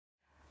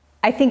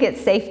I think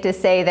it's safe to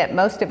say that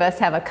most of us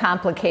have a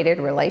complicated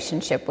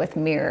relationship with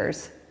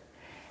mirrors.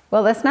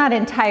 Well, that's not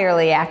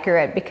entirely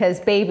accurate because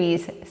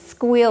babies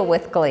squeal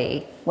with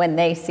glee when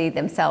they see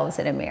themselves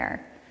in a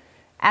mirror.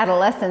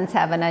 Adolescents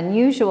have an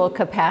unusual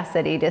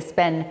capacity to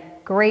spend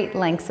great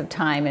lengths of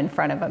time in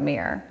front of a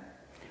mirror.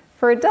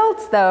 For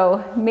adults,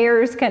 though,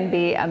 mirrors can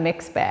be a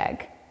mixed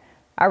bag.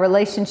 Our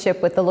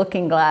relationship with the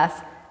looking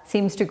glass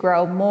seems to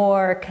grow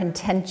more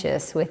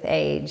contentious with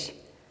age.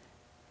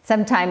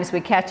 Sometimes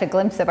we catch a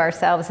glimpse of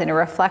ourselves in a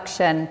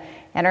reflection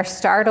and are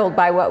startled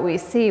by what we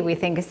see. We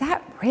think, is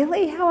that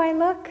really how I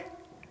look?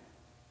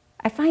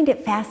 I find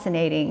it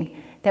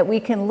fascinating that we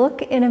can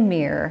look in a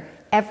mirror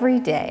every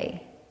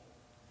day,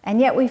 and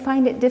yet we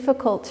find it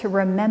difficult to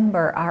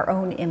remember our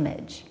own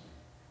image.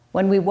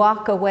 When we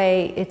walk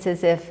away, it's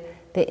as if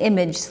the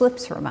image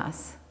slips from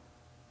us.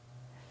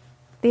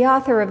 The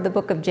author of the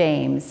book of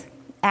James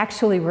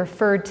actually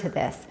referred to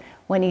this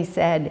when he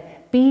said,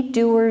 "Be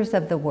doers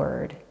of the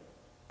word.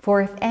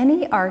 For if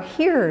any are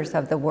hearers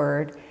of the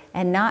word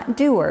and not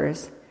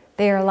doers,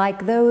 they are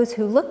like those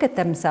who look at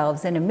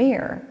themselves in a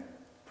mirror.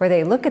 For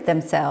they look at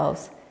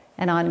themselves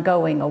and on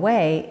going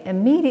away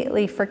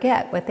immediately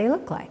forget what they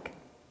look like."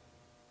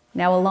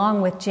 Now,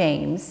 along with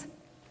James,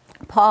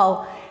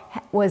 Paul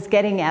was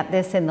getting at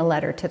this in the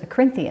letter to the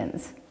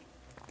Corinthians.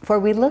 For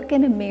we look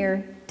in a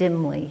mirror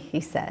dimly, he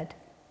said.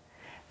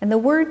 And the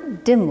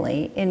word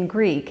dimly in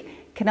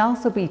Greek can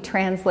also be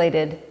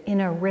translated in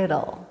a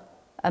riddle.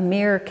 A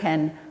mirror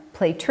can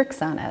play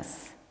tricks on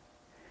us.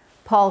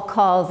 Paul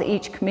calls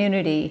each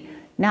community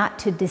not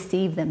to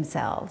deceive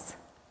themselves,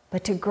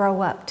 but to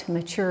grow up to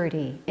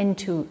maturity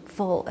into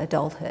full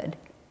adulthood.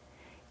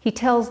 He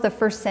tells the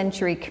first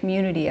century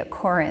community at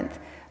Corinth,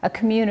 a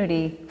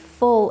community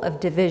full of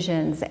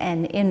divisions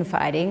and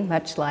infighting,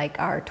 much like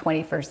our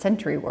 21st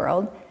century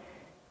world,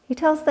 he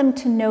tells them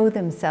to know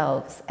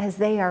themselves as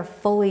they are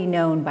fully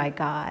known by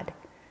God,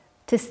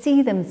 to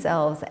see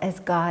themselves as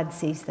God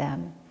sees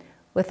them,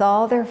 with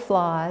all their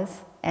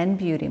flaws and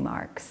beauty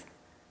marks.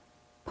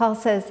 Paul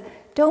says,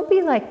 don't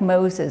be like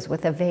Moses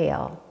with a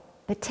veil,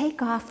 but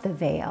take off the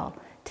veil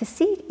to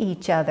see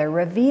each other,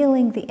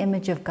 revealing the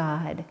image of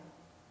God.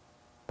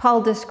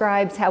 Paul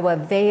describes how a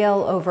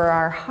veil over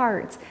our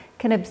hearts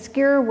can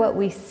obscure what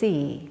we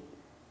see.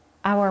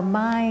 Our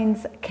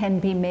minds can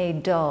be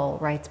made dull,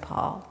 writes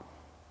Paul,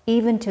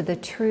 even to the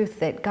truth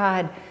that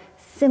God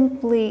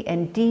simply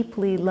and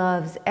deeply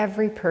loves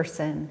every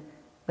person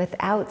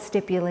without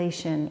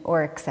stipulation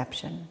or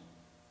exception.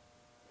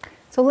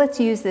 So let's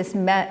use this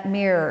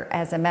mirror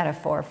as a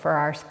metaphor for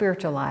our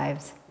spiritual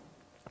lives.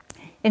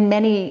 In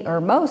many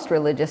or most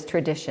religious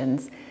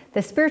traditions,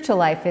 the spiritual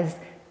life is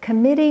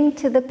committing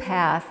to the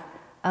path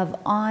of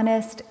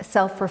honest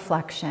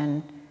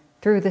self-reflection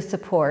through the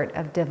support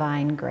of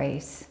divine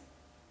grace.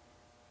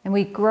 And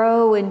we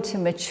grow into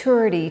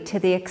maturity to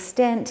the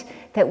extent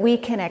that we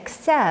can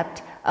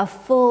accept a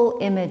full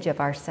image of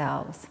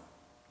ourselves.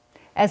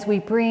 As we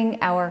bring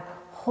our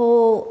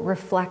whole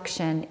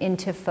reflection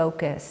into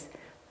focus,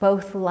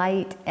 both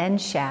light and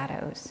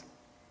shadows,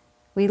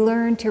 we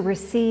learn to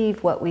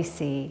receive what we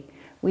see.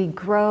 We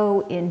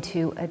grow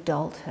into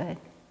adulthood.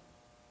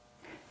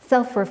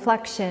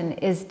 Self-reflection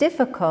is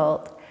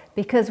difficult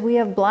because we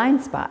have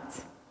blind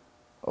spots,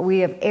 or we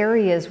have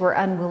areas we're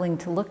unwilling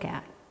to look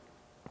at.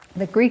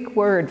 The Greek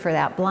word for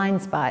that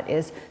blind spot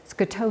is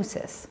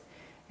scotosis,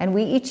 and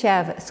we each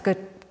have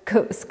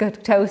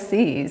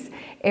scotoses,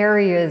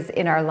 areas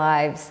in our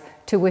lives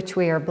to which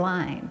we are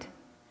blind.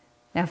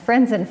 Now,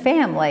 friends and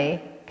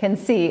family can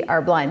see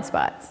our blind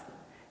spots.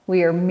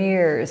 We are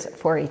mirrors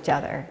for each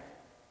other.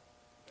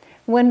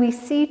 When we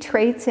see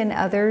traits in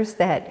others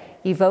that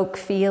evoke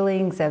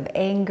feelings of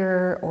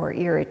anger or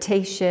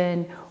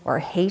irritation or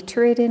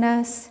hatred in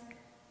us,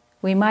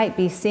 we might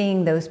be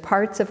seeing those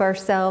parts of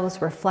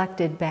ourselves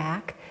reflected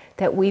back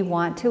that we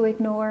want to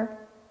ignore.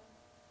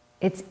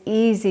 It's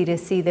easy to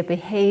see the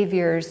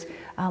behaviors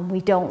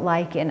we don't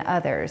like in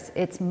others.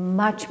 It's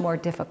much more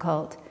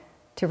difficult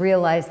to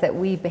realize that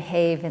we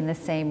behave in the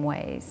same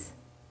ways.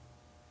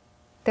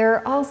 There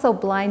are also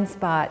blind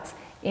spots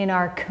in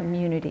our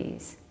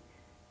communities.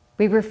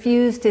 We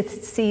refuse to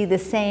see the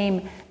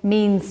same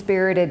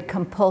mean-spirited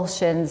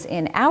compulsions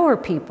in our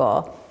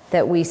people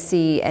that we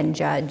see and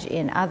judge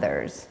in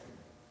others.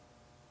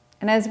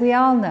 And as we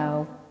all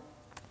know,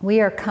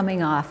 we are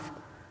coming off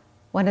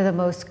one of the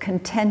most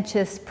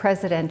contentious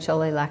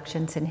presidential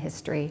elections in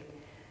history,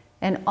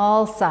 and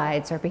all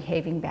sides are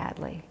behaving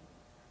badly.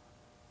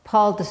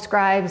 Paul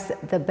describes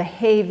the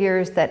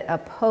behaviors that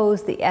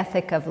oppose the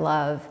ethic of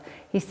love.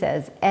 He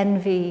says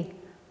envy,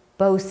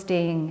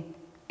 boasting,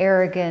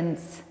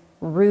 arrogance,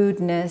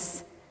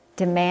 rudeness,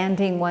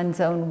 demanding one's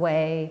own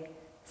way,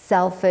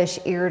 selfish,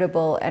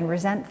 irritable, and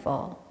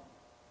resentful.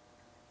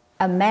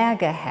 A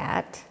MAGA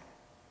hat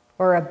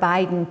or a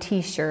Biden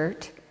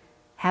t-shirt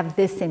have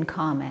this in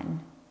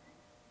common.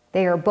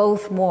 They are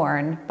both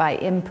worn by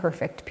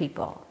imperfect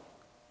people.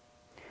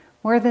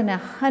 More than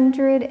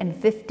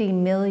 150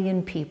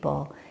 million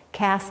people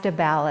cast a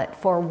ballot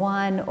for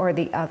one or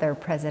the other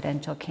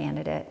presidential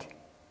candidate.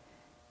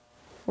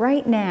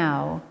 Right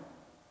now,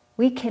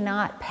 we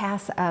cannot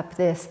pass up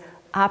this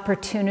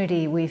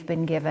opportunity we've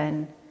been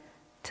given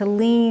to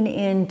lean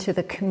into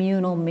the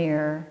communal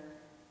mirror,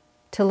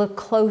 to look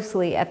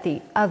closely at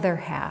the other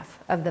half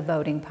of the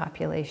voting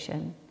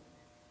population.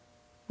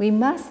 We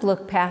must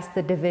look past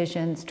the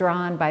divisions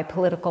drawn by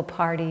political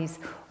parties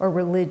or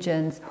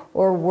religions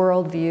or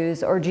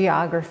worldviews or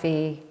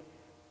geography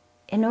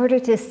in order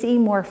to see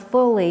more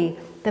fully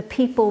the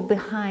people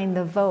behind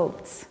the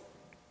votes.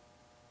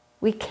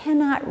 We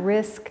cannot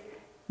risk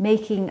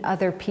making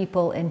other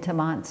people into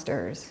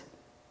monsters.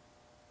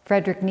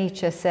 Friedrich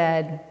Nietzsche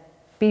said,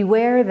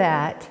 "Beware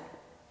that,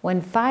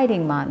 when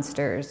fighting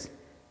monsters,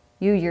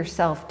 you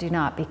yourself do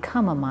not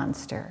become a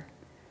monster.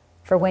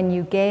 For when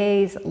you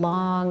gaze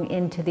long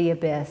into the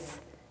abyss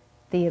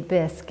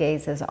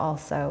gazes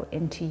also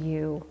into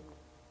you."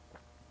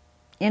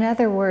 In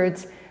other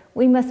words,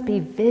 we must be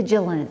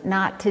vigilant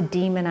not to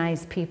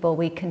demonize people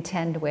we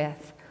contend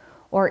with,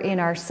 or in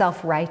our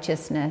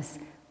self-righteousness,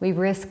 we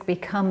risk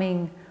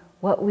becoming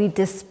what we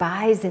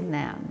despise in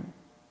them.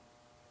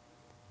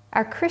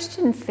 Our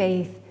Christian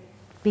faith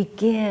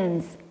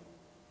begins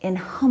in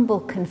humble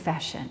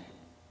confession,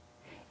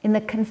 in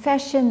the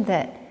confession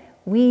that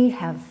we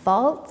have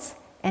faults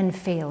and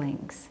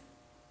failings,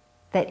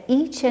 that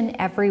each and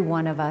every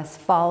one of us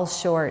falls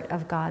short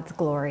of God's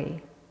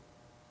glory.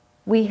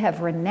 We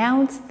have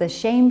renounced the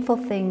shameful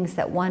things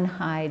that one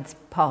hides,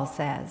 Paul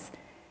says,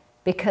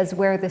 because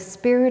where the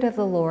Spirit of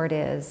the Lord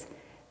is,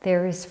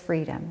 there is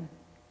freedom.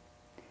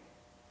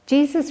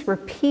 Jesus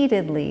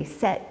repeatedly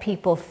set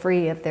people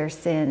free of their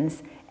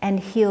sins and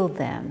healed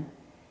them.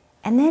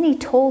 And then he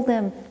told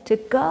them to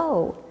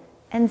go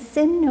and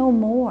sin no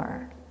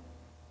more.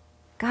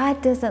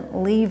 God doesn't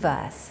leave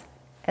us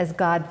as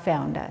God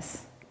found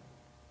us.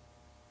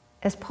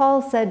 As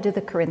Paul said to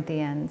the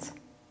Corinthians,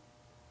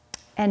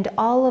 "And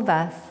all of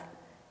us,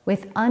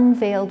 with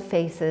unveiled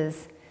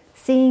faces,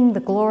 seeing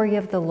the glory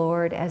of the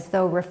Lord as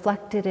though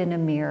reflected in a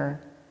mirror,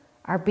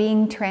 are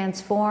being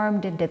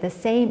transformed into the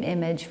same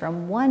image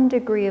from one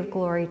degree of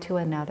glory to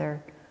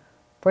another,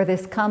 for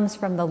this comes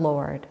from the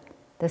Lord,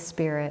 the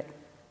Spirit."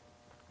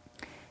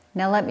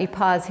 Now let me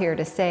pause here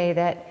to say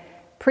that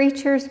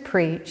preachers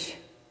preach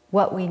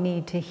what we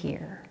need to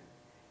hear.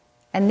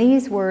 And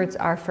these words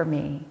are for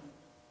me.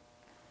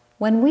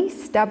 When we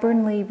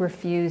stubbornly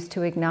refuse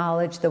to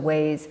acknowledge the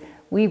ways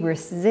we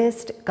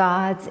resist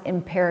God's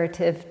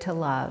imperative to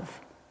love,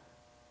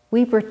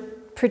 we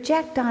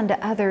project onto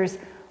others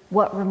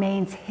what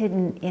remains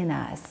hidden in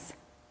us.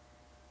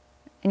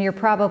 And you're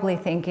probably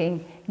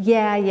thinking,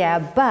 yeah,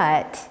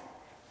 but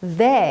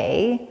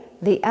they,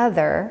 the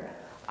other,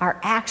 are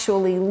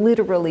actually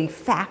literally,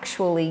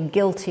 factually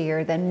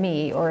guiltier than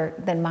me or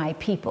than my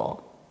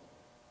people.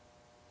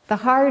 The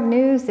hard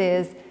news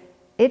is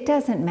it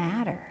doesn't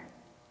matter.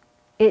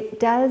 It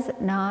does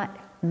not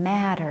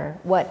matter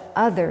what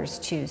others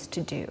choose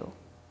to do.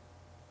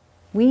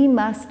 We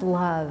must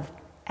love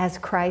as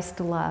Christ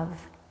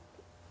loved,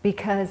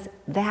 because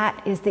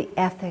that is the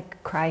ethic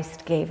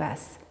Christ gave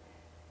us.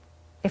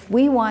 If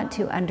we want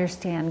to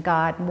understand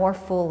God more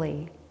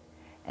fully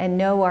and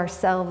know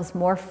ourselves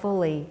more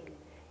fully,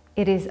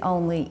 it is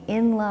only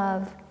in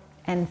love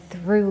and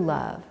through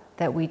love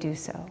that we do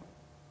so.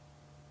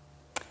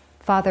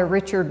 Father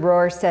Richard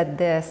Rohr said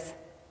this,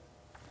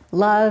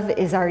 "Love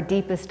is our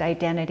deepest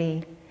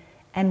identity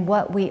and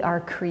what we are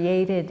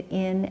created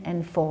in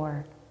and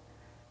for.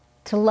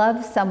 To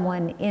love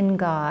someone in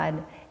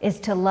God is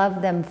to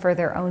love them for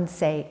their own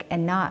sake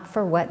and not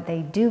for what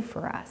they do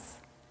for us.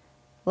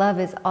 Love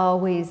is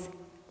always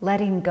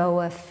letting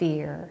go of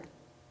fear.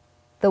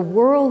 The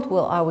world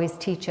will always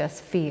teach us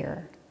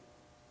fear.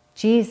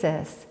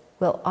 Jesus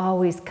will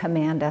always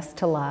command us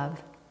to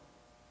love.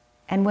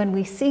 And when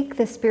we seek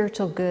the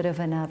spiritual good of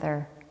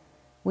another,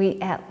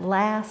 we at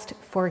last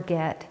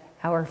forget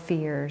our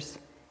fears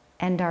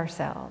and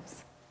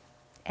ourselves."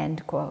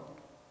 End quote.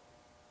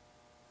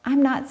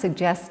 I'm not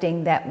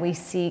suggesting that we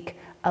seek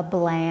a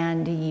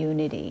bland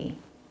unity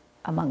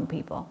among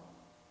people.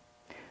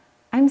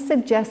 I'm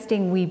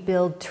suggesting we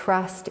build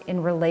trust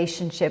in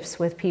relationships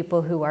with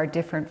people who are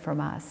different from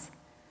us.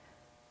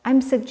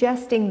 I'm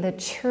suggesting the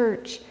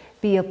church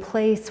be a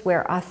place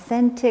where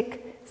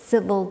authentic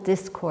civil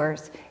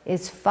discourse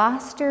is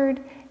fostered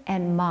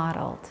and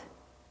modeled.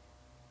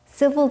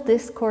 Civil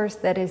discourse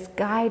that is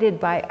guided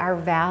by our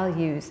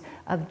values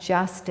of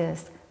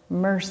justice,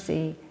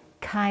 mercy,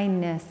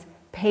 kindness,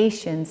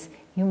 patience,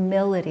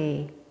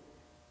 humility.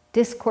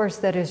 Discourse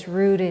that is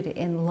rooted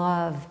in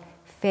love,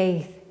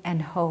 faith,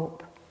 and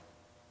hope.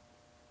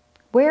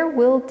 Where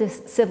will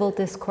civil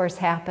discourse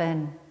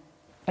happen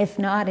if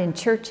not in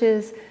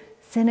churches,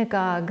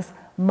 synagogues,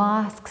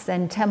 mosques,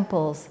 and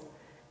temples,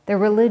 the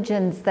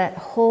religions that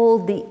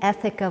hold the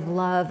ethic of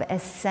love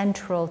as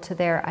central to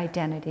their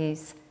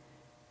identities?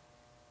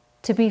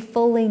 To be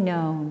fully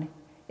known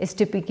is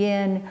to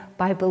begin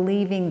by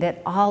believing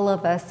that all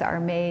of us are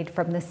made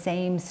from the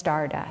same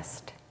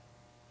stardust,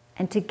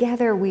 and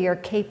together we are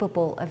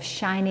capable of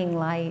shining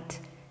light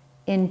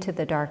into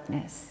the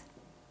darkness.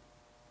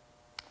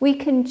 We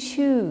can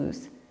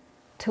choose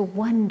to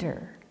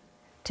wonder,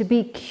 to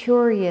be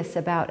curious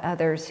about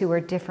others who are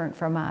different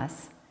from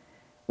us.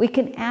 We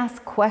can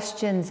ask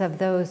questions of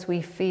those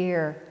we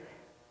fear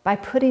by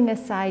putting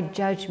aside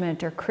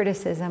judgment or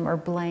criticism or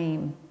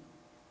blame.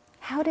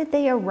 How did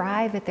they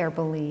arrive at their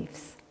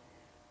beliefs?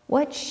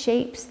 What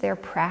shapes their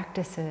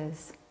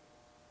practices?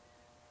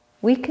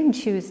 We can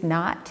choose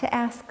not to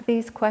ask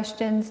these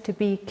questions, to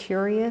be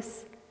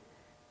curious,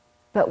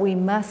 but we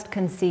must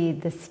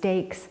concede the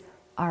stakes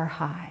are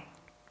high.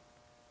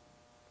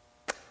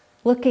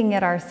 Looking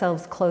at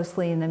ourselves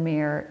closely in the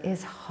mirror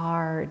is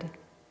hard.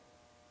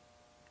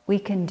 We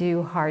can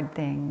do hard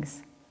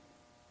things.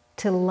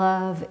 To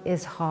love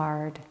is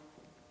hard,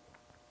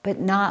 but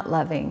not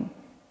loving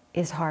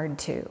is hard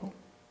too.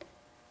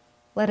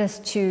 Let us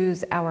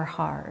choose our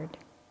hard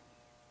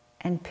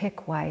and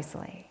pick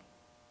wisely.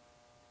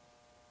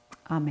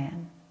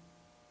 Amen.